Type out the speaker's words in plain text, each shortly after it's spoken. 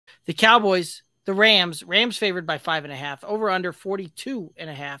The Cowboys, the Rams favored by 5.5, over under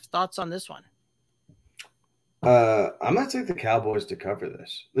 42.5. Thoughts on this one? I'm going to take the Cowboys to cover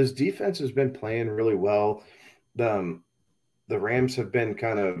this. This defense has been playing really well. The Rams have been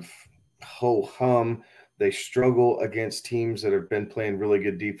kind of ho-hum. They struggle against teams that have been playing really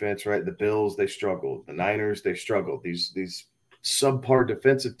good defense, right? The Bills, they struggle. The Niners, they struggle. These subpar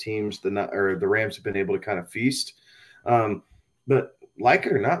defensive teams, the Rams have been able to kind of feast. But like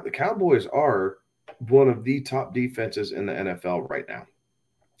it or not, the Cowboys are one of the top defenses in the NFL right now.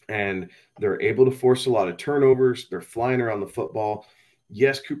 And they're able to force a lot of turnovers. They're flying around the football.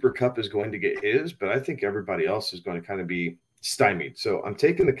 Yes, Cooper Kupp is going to get his, but I think everybody else is going to kind of be stymied. So I'm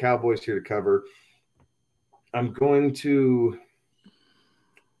taking the Cowboys here to cover. I'm going to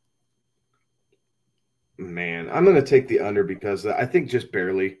take the under because I think just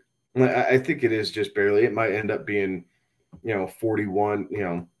barely. I think it is just barely. It might end up being,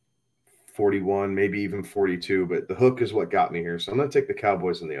 41, 41, maybe even 42, but the hook is what got me here. So I'm going to take the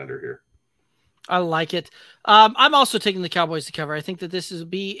Cowboys in the under here. I like it. I'm also taking the Cowboys to cover. I think that this is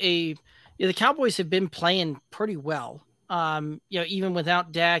the Cowboys have been playing pretty well. Even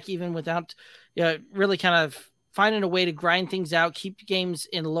without Dak, even without, really kind of finding a way to grind things out, keep games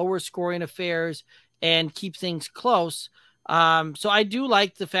in lower scoring affairs, and keep things close. So I do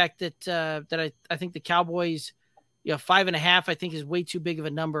like the fact that I think the Cowboys, 5.5, I think is way too big of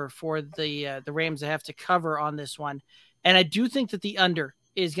a number for the Rams to have to cover on this one. And I do think that the under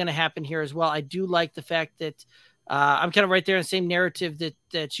is going to happen here as well. I do like the fact that I'm kind of right there in the same narrative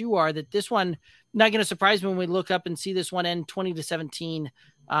that you are, that this one, not going to surprise me when we look up and see this one end 20-17.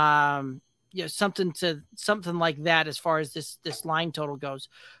 Something like that as far as this line total goes.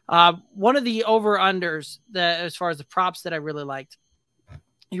 One of the over-unders that, as far as the props that I really liked,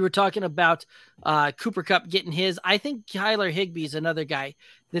 you were talking about Cooper Kupp getting his. I think Tyler Higbee is another guy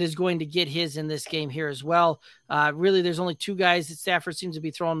that is going to get his in this game here as well. Really, there's only two guys that Stafford seems to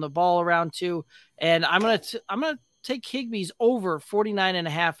be throwing the ball around to, and I'm gonna take Higbee's over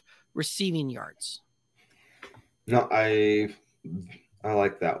 49.5 receiving yards. No, I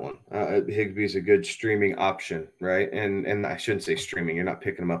like that one. Higbee's a good streaming option, right? And I shouldn't say streaming. You're not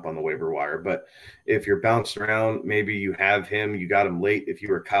picking him up on the waiver wire. But if you're bouncing around, maybe you have him, you got him late. If you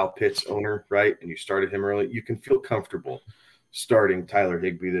were a Kyle Pitts owner, right, and you started him early, you can feel comfortable starting Tyler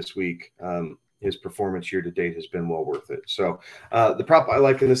Higbee this week. His performance year to date has been well worth it. So the prop I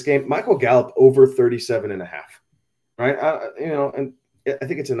like in this game, Michael Gallup over 37.5, right? And I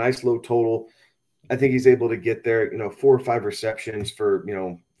think it's a nice low total. I think he's able to get there, 4 or 5 receptions for,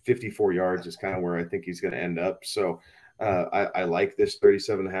 54 yards is kind of where I think he's going to end up. So I like this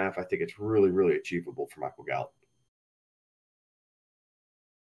 37.5. I think it's really, really achievable for Michael Gallup.